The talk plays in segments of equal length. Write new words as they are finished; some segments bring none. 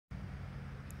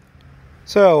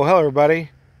So, hello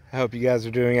everybody. I hope you guys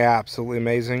are doing absolutely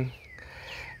amazing.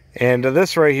 And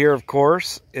this right here, of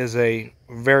course, is a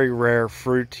very rare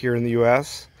fruit here in the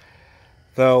US.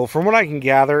 Though, from what I can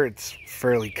gather, it's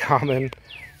fairly common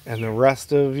in the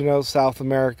rest of, South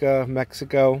America,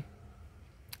 Mexico.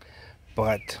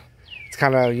 But it's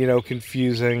kind of,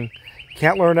 confusing.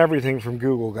 Can't learn everything from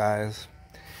Google, guys.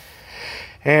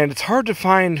 And it's hard to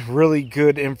find really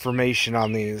good information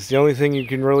on these. The only thing you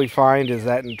can really find is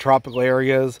that in tropical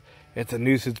areas, it's a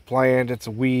nuisance plant, it's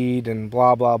a weed, and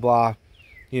blah, blah, blah.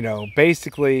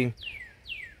 Basically,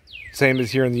 same as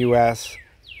here in the US,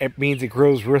 it means it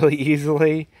grows really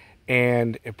easily,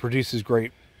 and it produces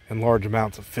great and large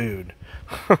amounts of food.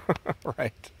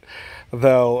 Right.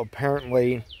 Though,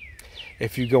 apparently,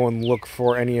 if you go and look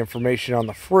for any information on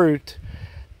the fruit,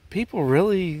 people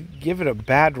really give it a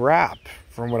bad rap,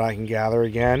 from what I can gather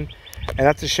again. And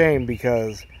that's a shame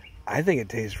because I think it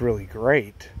tastes really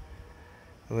great.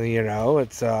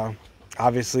 It's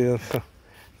obviously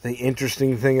the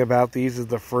interesting thing about these is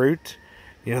the fruit.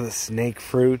 The snake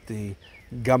fruit, the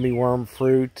gummy worm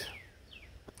fruit.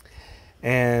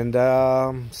 And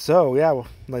so, yeah,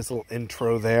 nice little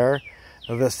intro there.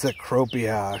 The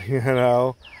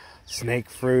Cecropia, snake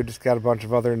fruit. It's got a bunch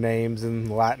of other names in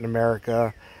Latin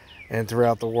America and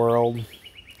throughout the world.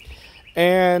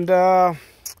 And,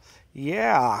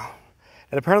 yeah,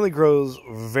 it apparently grows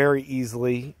very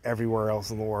easily everywhere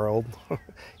else in the world,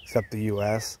 except the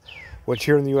U.S., which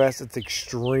here in the U.S., it's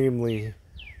extremely,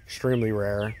 extremely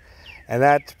rare. And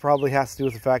that probably has to do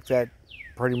with the fact that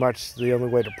pretty much the only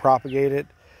way to propagate it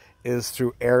is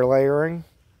through air layering.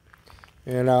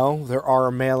 There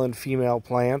are male and female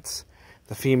plants.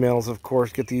 The females, of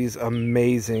course, get these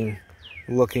amazing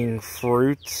looking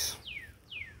fruits,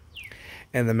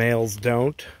 and the males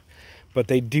don't, but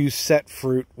they do set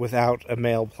fruit without a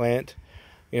male plant.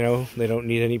 They don't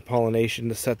need any pollination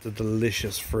to set the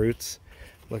delicious fruits.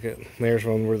 There's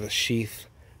one where the sheath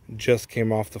just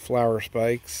came off the flower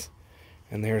spikes,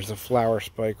 and there's the flower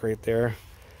spike right there,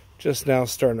 just now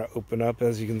starting to open up,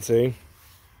 as you can see.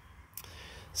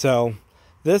 So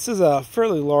this is a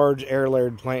fairly large air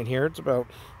layered plant here. It's about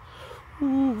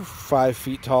 5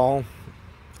 feet tall.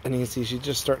 And you can see she's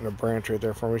just starting to branch right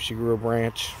there for me. She grew a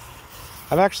branch.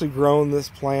 I've actually grown this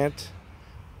plant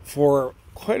for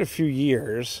quite a few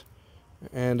years.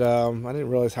 And I didn't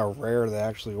realize how rare they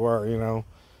actually were,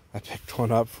 I picked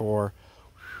one up for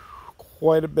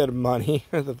quite a bit of money.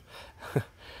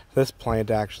 This plant,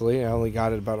 actually. I only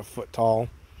got it about a foot tall.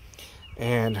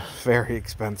 And very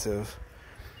expensive.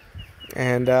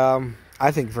 And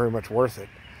I think very much worth it.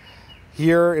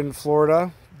 Here in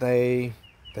Florida, they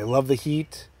love the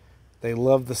heat. They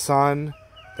love the sun,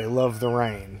 they love the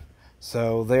rain.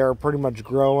 So they are pretty much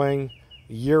growing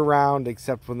year-round,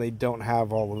 except when they don't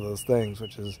have all of those things,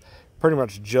 which is pretty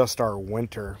much just our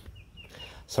winter.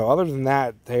 So other than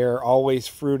that, they're always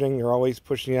fruiting, they're always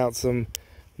pushing out some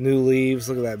new leaves.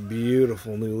 Look at that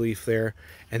beautiful new leaf there.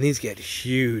 And these get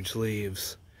huge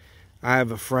leaves. I have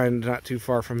a friend not too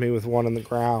far from me with one in the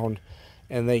ground,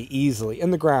 and they easily, in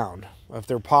the ground, if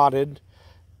they're potted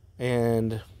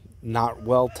and not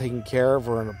well taken care of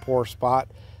or in a poor spot,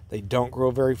 they don't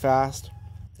grow very fast,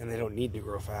 and they don't need to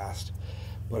grow fast.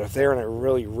 But if they're in a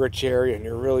really rich area and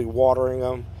you're really watering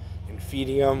them and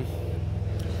feeding them,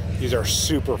 these are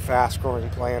super fast growing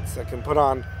plants that can put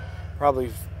on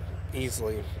probably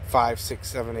easily 5, 6,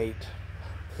 7, 8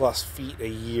 plus feet a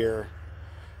year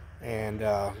and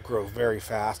grow very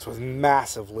fast with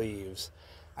massive leaves.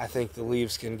 I think the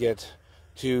leaves can get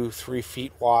 2, 3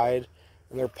 feet wide.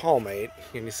 And they're palmate.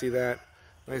 Can you see that?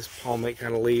 Nice palmate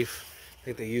kind of leaf. I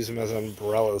think they use them as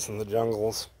umbrellas in the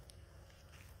jungles.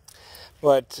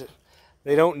 But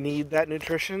they don't need that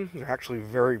nutrition. They're actually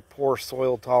very poor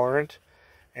soil tolerant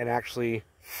and actually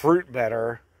fruit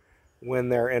better when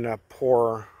they're in a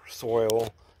poor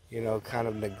soil, kind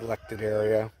of neglected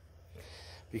area.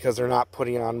 Because they're not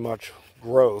putting on much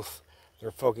growth.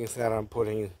 They're focusing on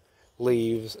putting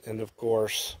leaves and, of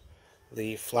course,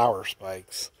 the flower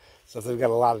spikes. So if they've got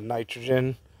a lot of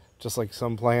nitrogen, just like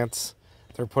some plants,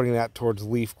 they're putting that towards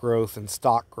leaf growth and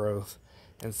stalk growth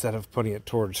instead of putting it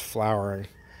towards flowering.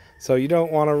 So you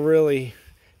don't want to really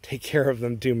take care of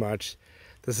them too much.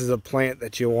 This is a plant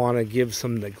that you want to give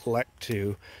some neglect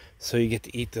to, so you get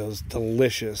to eat those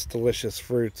delicious, delicious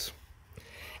fruits.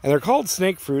 And they're called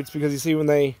snake fruits because you see when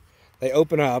they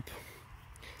open up,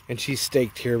 and she's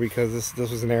staked here because this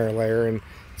was an air layer and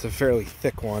it's a fairly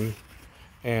thick one.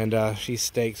 And she's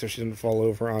staked so she didn't fall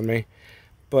over on me.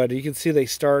 But you can see they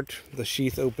start, the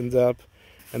sheath opens up,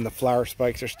 and the flower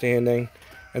spikes are standing.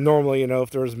 And normally, if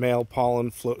there was male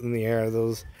pollen floating in the air,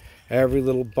 every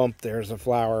little bump there is a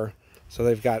flower. So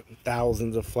they've got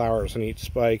thousands of flowers on each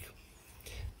spike.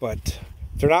 But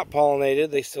they're not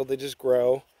pollinated. They just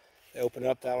grow. They open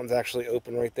up. That one's actually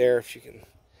open right there. If you can,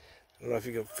 I don't know if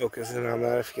you can focus in on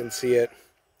that, if you can see it.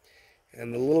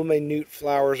 And the little minute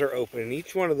flowers are open. And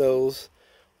each one of those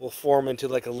will form into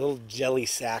like a little jelly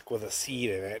sack with a seed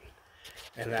in it.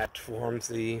 And that forms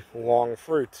the long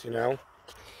fruits, you know.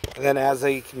 And then as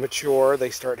they mature, they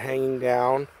start hanging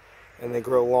down and they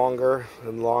grow longer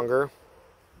and longer.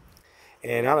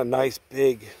 And on a nice,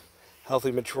 big,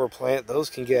 healthy, mature plant,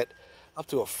 those can get up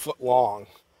to a foot long.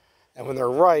 And when they're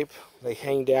ripe, they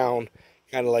hang down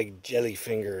kind of like jelly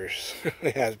fingers.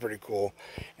 That's pretty cool.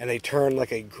 And they turn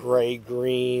like a gray,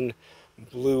 green,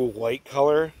 blue, white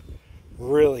color.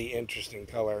 Really interesting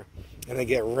color. And they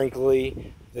get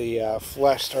wrinkly. The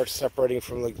flesh starts separating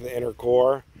from like the inner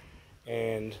core.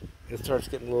 And it starts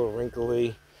getting a little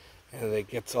wrinkly. And it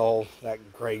gets all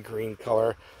that gray-green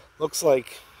color. Looks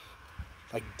like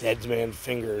dead man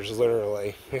fingers,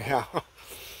 literally. Yeah.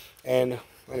 And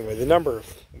anyway, the number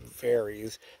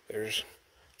varies. There's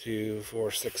 2,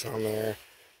 4, 6 on there.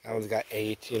 That one's got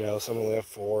 8, you know, some only have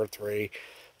 4, 3.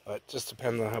 But just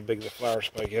depends on how big the flower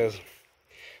spike is.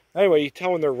 Anyway, you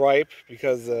tell when they're ripe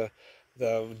because the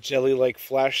jelly-like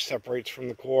flesh separates from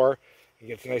the core and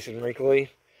gets nice and wrinkly.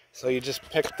 So you just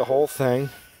pick the whole thing.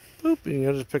 Boop, and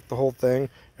you just pick the whole thing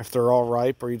if they're all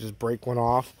ripe, or you just break one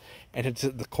off. And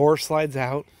the core slides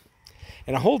out.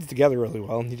 And it holds together really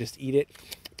well. And you just eat it.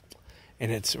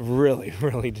 And it's really,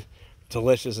 really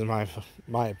delicious in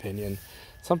my opinion.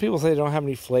 Some people say they don't have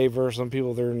any flavor. Some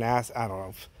people they're nasty. I don't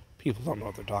know. People don't know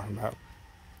what they're talking about.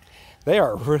 They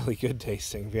are really good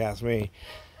tasting, if you ask me.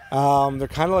 They're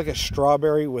kind of like a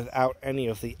strawberry without any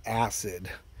of the acid.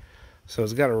 So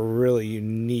it's got a really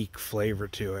unique flavor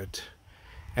to it.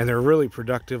 And they're really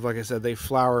productive. Like I said, they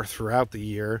flower throughout the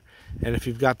year. And if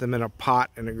you've got them in a pot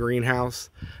in a greenhouse,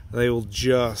 they will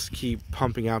just keep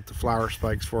pumping out the flower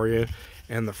spikes for you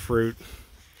and the fruit.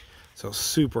 So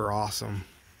super awesome.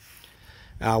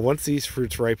 Once these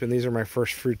fruits ripen, these are my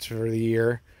first fruits for the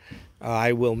year.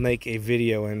 I will make a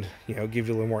video and, you know, give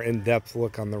you a little more in-depth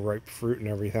look on the ripe fruit and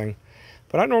everything.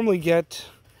 But I normally get,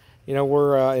 you know,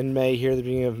 we're in May here, the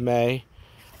beginning of May.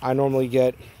 I normally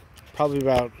get probably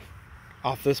about,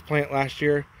 off this plant last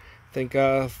year, I think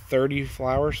 30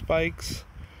 flower spikes.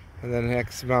 And then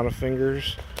X amount of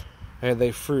fingers. And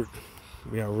they fruit,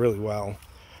 you know, really well.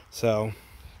 So,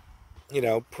 you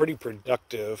know, pretty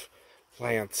productive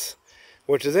plants.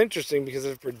 Which is interesting because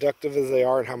as productive as they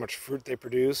are and how much fruit they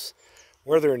produce,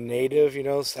 where they're native, you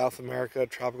know, South America,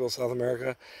 tropical South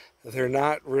America, they're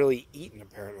not really eaten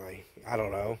apparently. I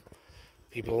don't know.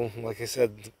 People, like I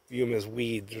said, view them as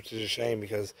weeds, which is a shame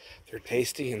because they're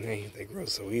tasty and they grow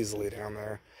so easily down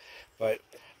there. But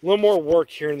a little more work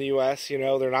here in the U.S., you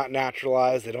know, they're not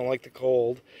naturalized, they don't like the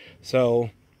cold.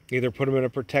 So either put them in a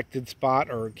protected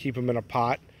spot or keep them in a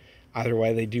pot. Either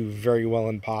way, they do very well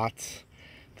in pots.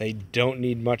 They don't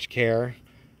need much care.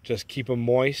 Just keep them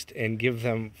moist and give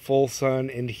them full sun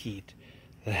and heat.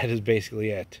 That is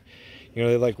basically it. You know,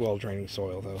 they like well-draining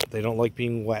soil, though. They don't like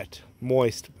being wet.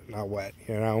 Moist, but not wet,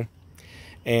 you know.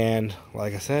 And,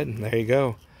 like I said, there you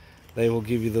go. They will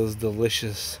give you those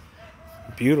delicious,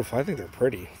 beautiful, I think they're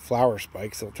pretty, flower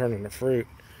spikes. They'll turn into fruit.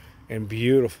 And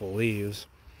beautiful leaves.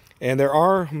 And there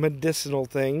are medicinal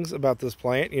things about this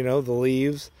plant. You know, the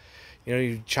leaves, you know,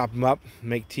 you chop them up,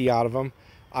 make tea out of them.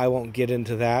 I won't get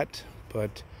into that,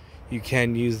 but you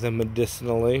can use them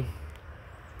medicinally.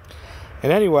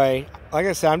 And anyway, like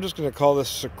I said, I'm just going to call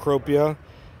this Cecropia.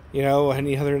 You know,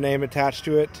 any other name attached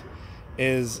to it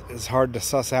is hard to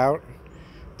suss out.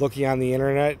 Looking on the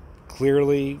internet,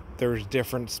 clearly there's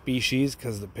different species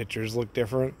because the pictures look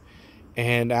different.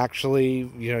 And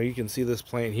actually, you know, you can see this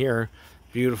plant here,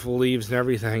 beautiful leaves and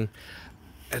everything.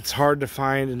 It's hard to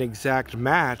find an exact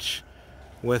match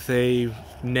with a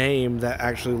name that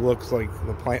actually looks like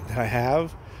the plant that I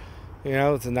have. You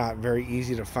know, it's not very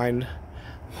easy to find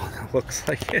one that looks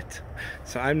like it.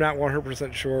 So I'm not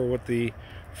 100% sure what the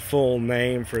full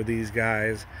name for these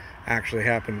guys actually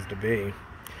happens to be.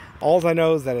 All I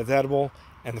know is that it's edible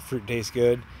and the fruit tastes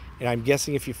good. And I'm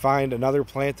guessing if you find another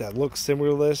plant that looks similar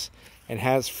to this and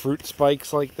has fruit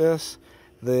spikes like this,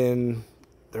 then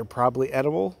they're probably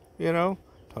edible, you know.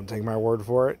 Don't take my word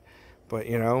for it. But,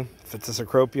 you know, if it's a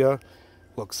Cecropia,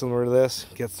 looks similar to this,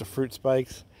 gets the fruit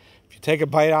spikes. If you take a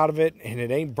bite out of it and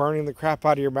it ain't burning the crap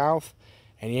out of your mouth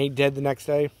and you ain't dead the next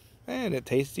day, and it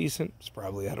tastes decent, it's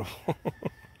probably edible.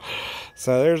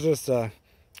 So there's just a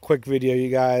quick video, you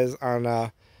guys, on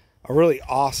a really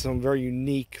awesome, very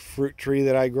unique fruit tree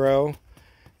that I grow.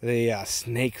 The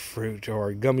snake fruit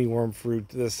or gummy worm fruit,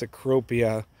 the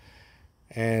Cecropia.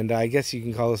 And I guess you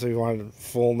can call this, if you wanted a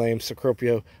full name,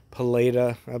 Cecropia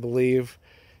Peltata, I believe,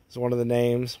 is one of the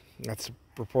names. That's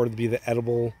reported to be the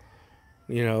edible,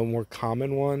 more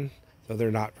common one. So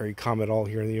they're not very common at all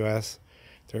here in the U.S.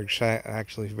 They're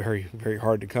actually very, very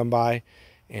hard to come by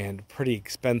and pretty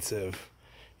expensive,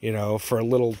 for a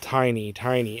little tiny,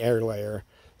 tiny air layer,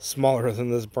 smaller than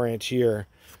this branch here.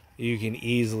 You can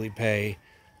easily pay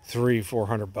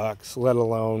 $300-400, let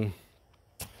alone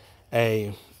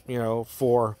a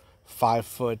 4-5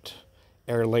 foot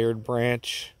air layered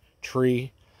branch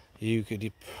tree. You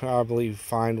could probably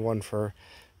find one for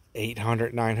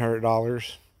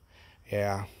 $800-900.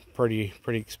 Yeah, pretty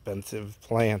expensive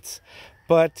plants.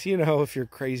 But if you're a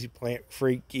crazy plant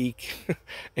freak geek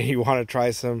and you want to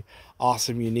try some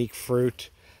awesome unique fruit,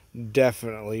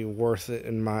 definitely worth it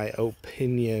in my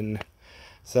opinion.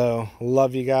 So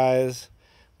love you guys.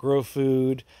 Grow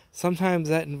food. Sometimes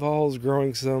that involves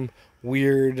growing some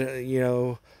weird,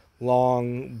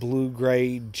 long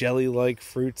blue-gray jelly-like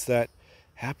fruits that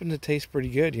happen to taste pretty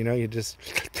good. You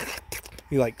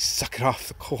like suck it off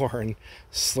the core and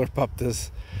slurp up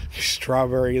this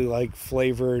strawberry-like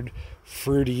flavored,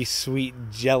 fruity, sweet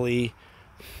jelly,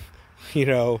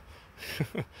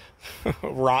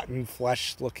 rotten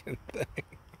flesh-looking thing.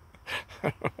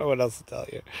 I don't know what else to tell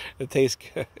you. It tastes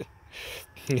good.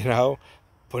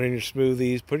 Put in your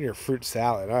smoothies, put in your fruit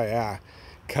salad. Oh yeah,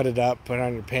 cut it up, put it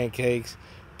on your pancakes,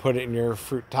 put it in your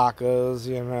fruit tacos,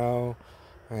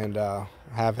 and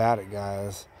have at it,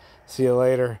 guys. See you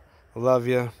later. Love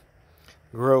you.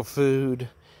 Grow food.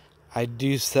 I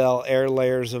do sell air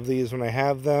layers of these when I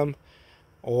have them,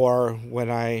 or when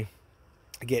I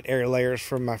get air layers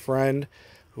from my friend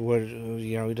who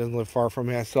he doesn't live far from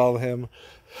me. I sell him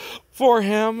for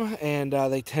him, and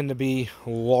they tend to be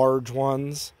large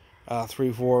ones,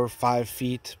 3, 4, 5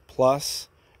 feet plus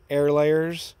air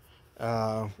layers.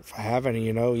 If I have any,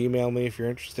 email me if you're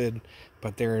interested,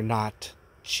 but they're not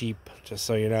cheap, just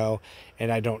so you know,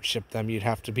 and I don't ship them. You'd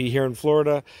have to be here in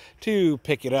Florida to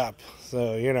pick it up.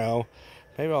 So,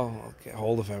 maybe I'll get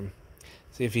hold of him,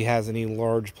 see if he has any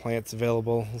large plants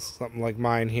available, something like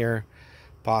mine here,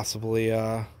 possibly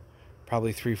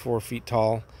probably 3, 4 feet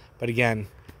tall, but again,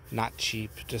 not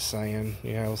cheap, just saying.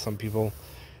 Some people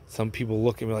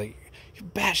look at me like, you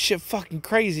batshit fucking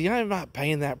crazy, I'm not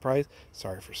paying that price.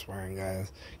 Sorry for swearing,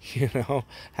 guys.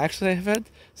 Actually, I've had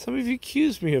some of you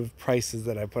accuse me of prices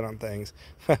that I put on things.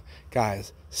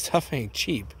 Guys, stuff ain't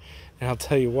cheap. And I'll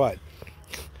tell you what,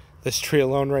 this tree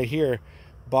alone right here,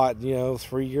 bought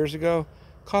 3 years ago,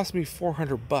 cost me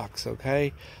 $400,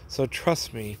 okay? So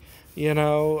trust me, it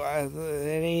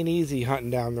ain't easy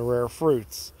hunting down the rare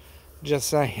fruits. Just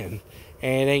saying.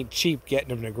 And it ain't cheap getting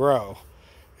them to grow.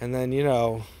 And then,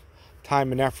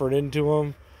 time and effort into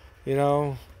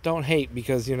them, don't hate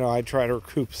because, I try to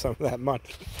recoup some of that money.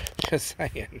 Just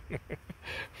saying.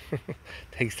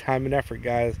 Takes time and effort,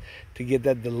 guys, to get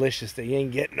that delicious that you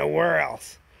ain't getting nowhere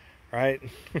else. Right?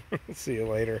 See you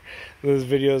later. This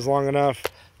video is long enough.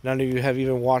 None of you have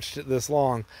even watched it this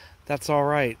long. That's all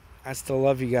right. I still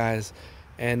love you guys.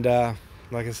 And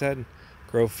like I said,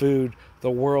 grow food. The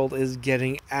world is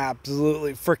getting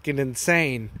absolutely freaking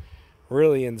insane.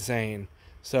 Really insane.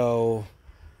 So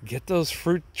get those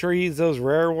fruit trees, those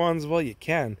rare ones while you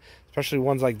can. Especially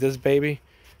ones like this baby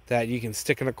that you can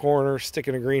stick in a corner, stick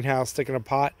in a greenhouse, stick in a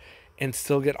pot, and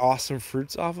still get awesome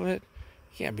fruits off of it.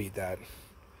 You can't beat that.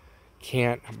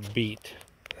 Can't beat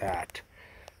that.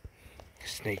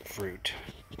 Snake fruit.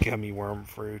 Gummy worm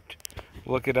fruit.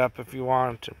 Look it up if you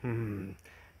want.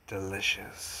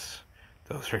 Delicious.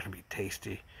 Those are going to be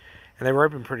tasty. And they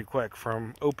ripen pretty quick.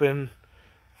 From open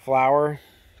flower,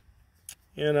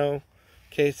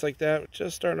 case like that,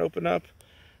 just starting to open up,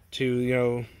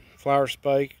 to, flower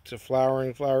spike, to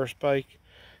flowering flower spike,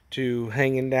 to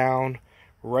hanging down,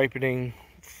 ripening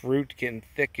fruit, getting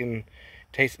thick and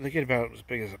tasty. They get about as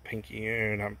big as a pinky,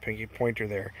 not a pinky pointer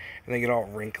there. And they get all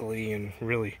wrinkly and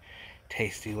really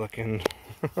tasty looking.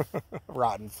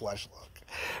 Rotten flesh look.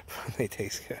 They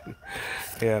taste good,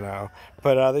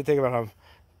 but they take about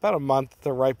a month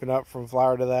to ripen up from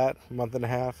flower to that, a month and a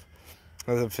half.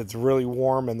 If it's really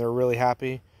warm and they're really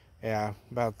happy, yeah,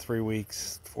 about 3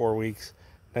 weeks, 4 weeks.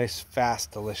 Nice,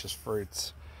 fast, delicious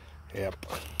fruits. Yep.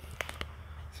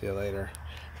 See you later.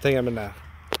 I think I'm gonna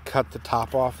cut the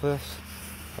top off this,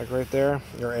 like right there,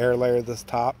 or air layer this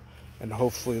top, and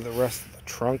hopefully the rest of the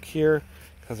trunk here,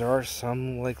 because there are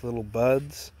some like little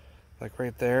buds, like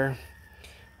right there.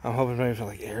 I'm hoping maybe if I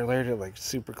like air layered it like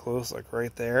super close, like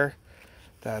right there,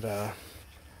 that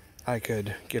I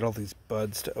could get all these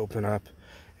buds to open up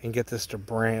and get this to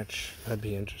branch. That'd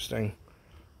be interesting.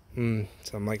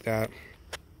 Something like that.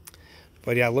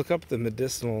 But yeah, look up the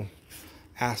medicinal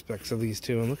aspects of these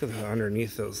two and look at the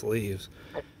underneath those leaves.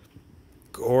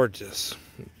 Gorgeous.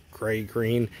 Gray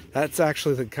green. That's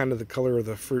actually the kind of the color of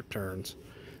the fruit turns,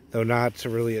 though not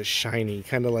really as shiny,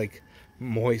 kind of like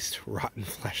moist rotten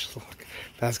flesh look.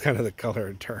 That's kind of the color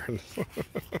it turns.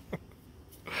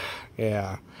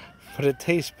 Yeah, but it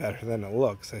tastes better than it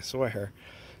looks, I swear.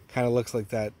 Kind of looks like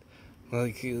that,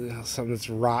 like something that's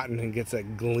rotten and gets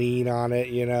that gleam on it,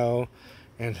 you know,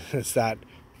 and it's that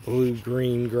blue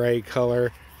green gray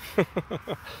color.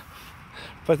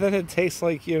 But then it tastes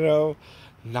like, you know,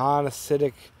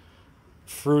 non-acidic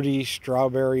fruity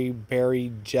strawberry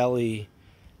berry jelly.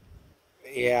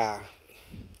 Yeah,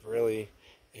 really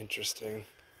interesting.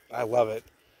 I love it.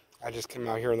 I just came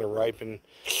out here and they're ripe and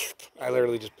I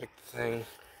literally just pick the thing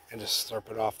and just slurp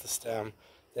it off the stem.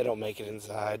 They don't make it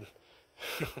inside.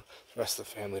 The rest of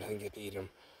the family doesn't get to eat them.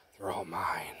 They're all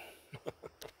mine.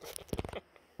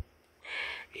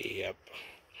 Yep.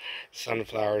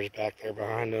 Sunflowers back there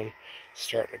behind them,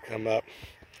 starting to come up.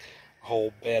 A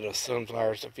whole bed of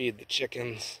sunflowers to feed the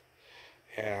chickens.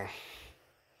 Yeah.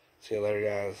 See you later,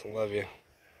 guys. Love you.